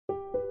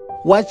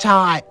Watch how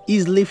I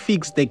easily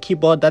fixed the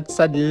keyboard that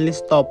suddenly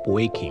stopped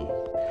working.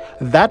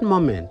 That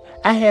moment,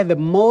 I had the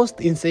most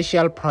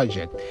essential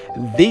project.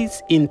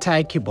 This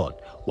entire keyboard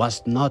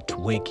was not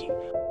working.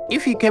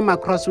 If you came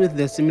across with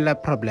the similar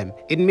problem,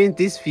 it means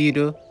this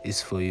video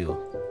is for you.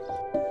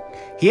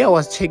 Here I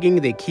was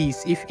checking the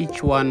keys if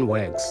each one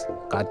works.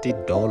 Got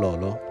it,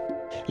 dololo.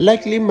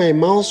 Luckily my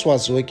mouse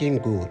was working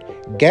good.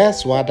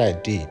 Guess what I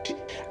did?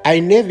 I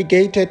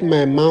navigated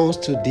my mouse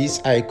to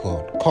this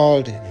icon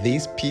called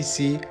this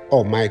PC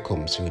or my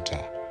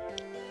computer.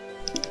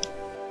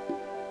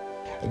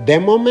 The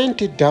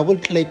moment you double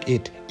click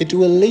it, it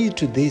will lead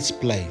to this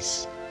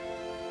place.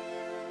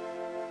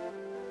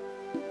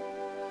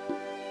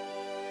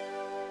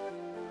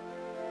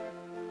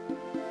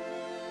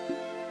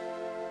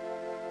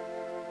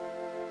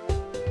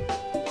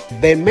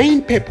 The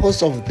main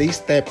purpose of this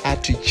step are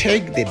to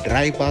check the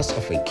drivers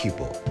of a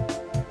keyboard.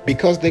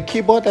 Because the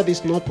keyboard that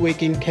is not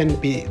working can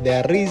be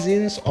the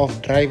reasons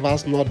of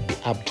drivers not be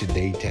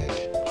up-to-dated.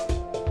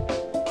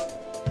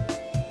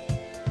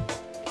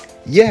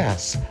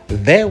 Yes,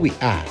 there we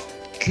are.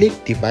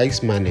 Click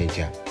Device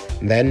Manager,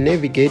 then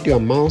navigate your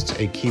mouse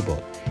to a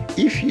keyboard.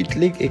 If you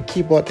click a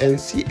keyboard and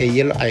see a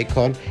yellow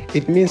icon,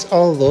 it means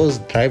all those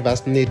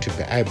drivers need to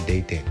be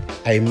updated.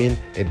 I mean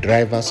the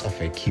drivers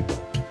of a keyboard.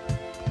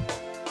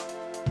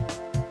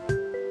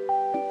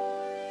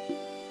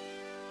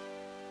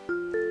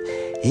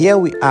 Here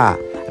we are.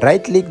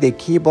 Right-click the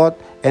keyboard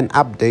and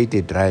update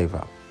the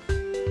driver.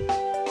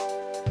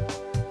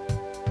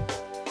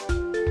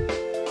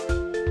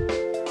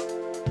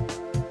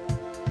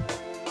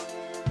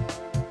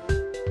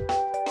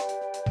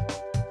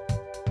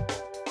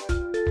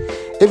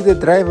 If the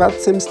driver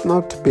seems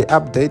not to be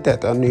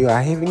updated and you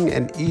are having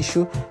an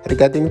issue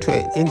regarding to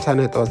an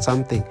internet or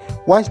something,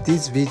 watch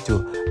this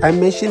video. I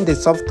mentioned the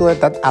software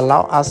that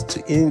allow us to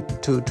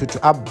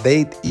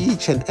update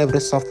each and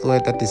every software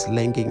that is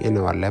linking in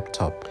our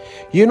laptop.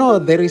 You know,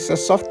 there is a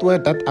software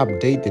that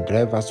updates the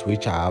drivers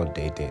which are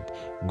outdated.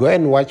 Go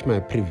and watch my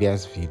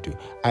previous video.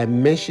 I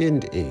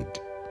mentioned it.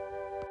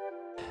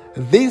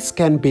 This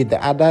can be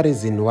the other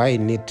reason why you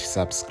need to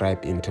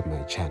subscribe into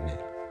my channel.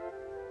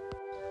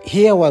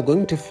 Here we're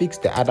going to fix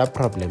the other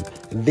problem.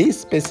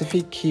 This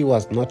specific key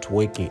was not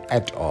working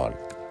at all.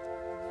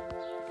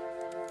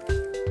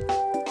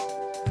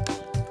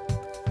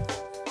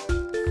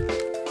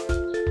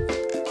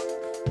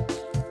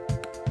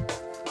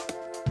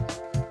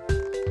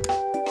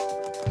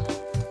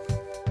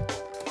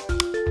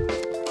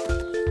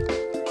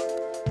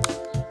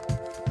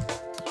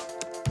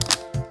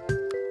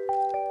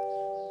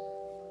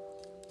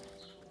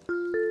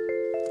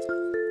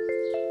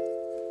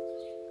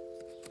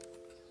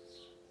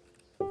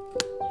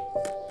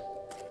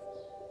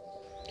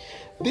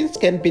 This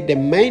can be the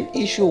main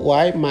issue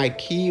why my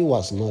key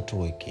was not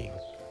working.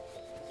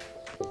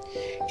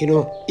 You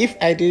know, if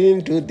I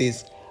didn't do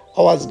this,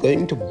 I was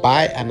going to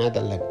buy another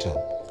laptop.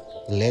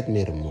 Let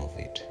me remove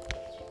it.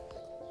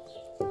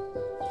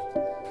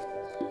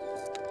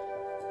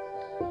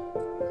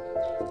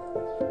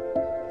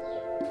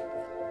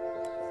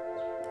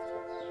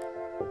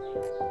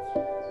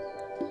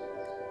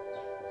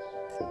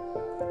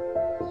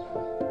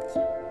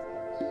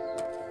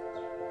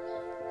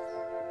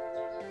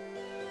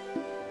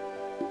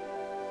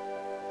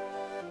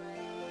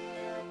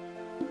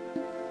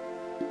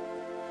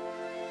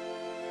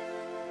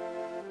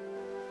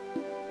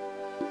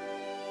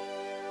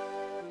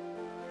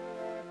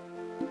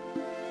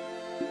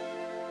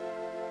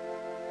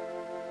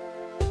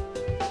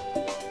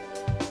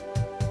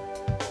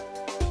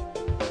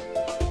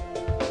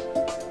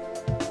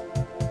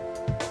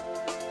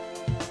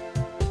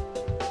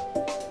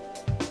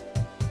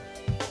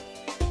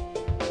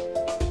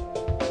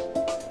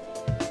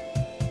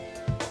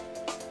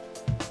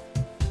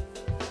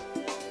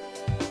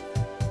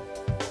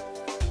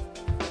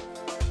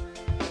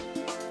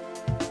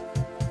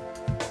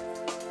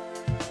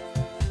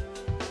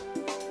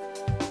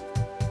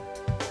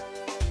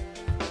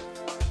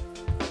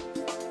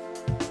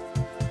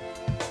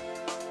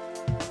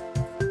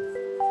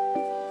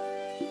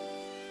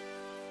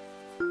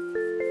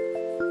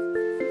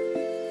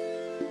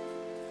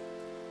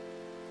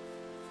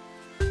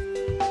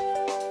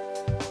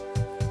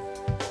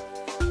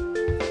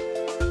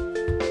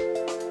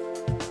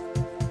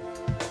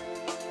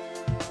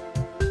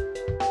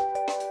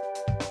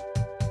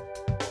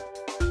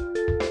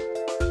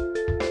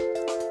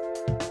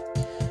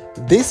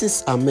 This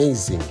is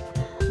amazing.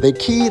 The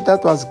key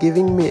that was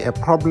giving me a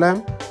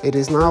problem, it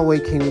is now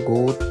working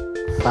good,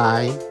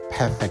 fine,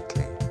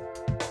 perfectly.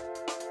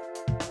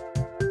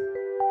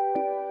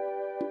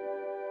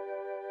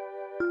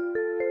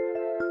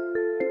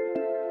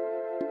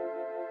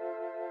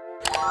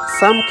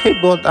 Some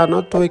keyboards are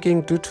not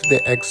working due to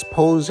the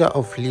exposure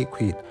of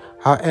liquid.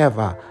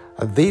 However,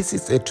 this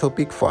is a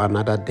topic for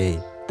another day.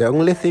 The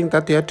only thing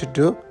that you have to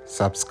do,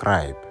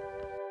 subscribe.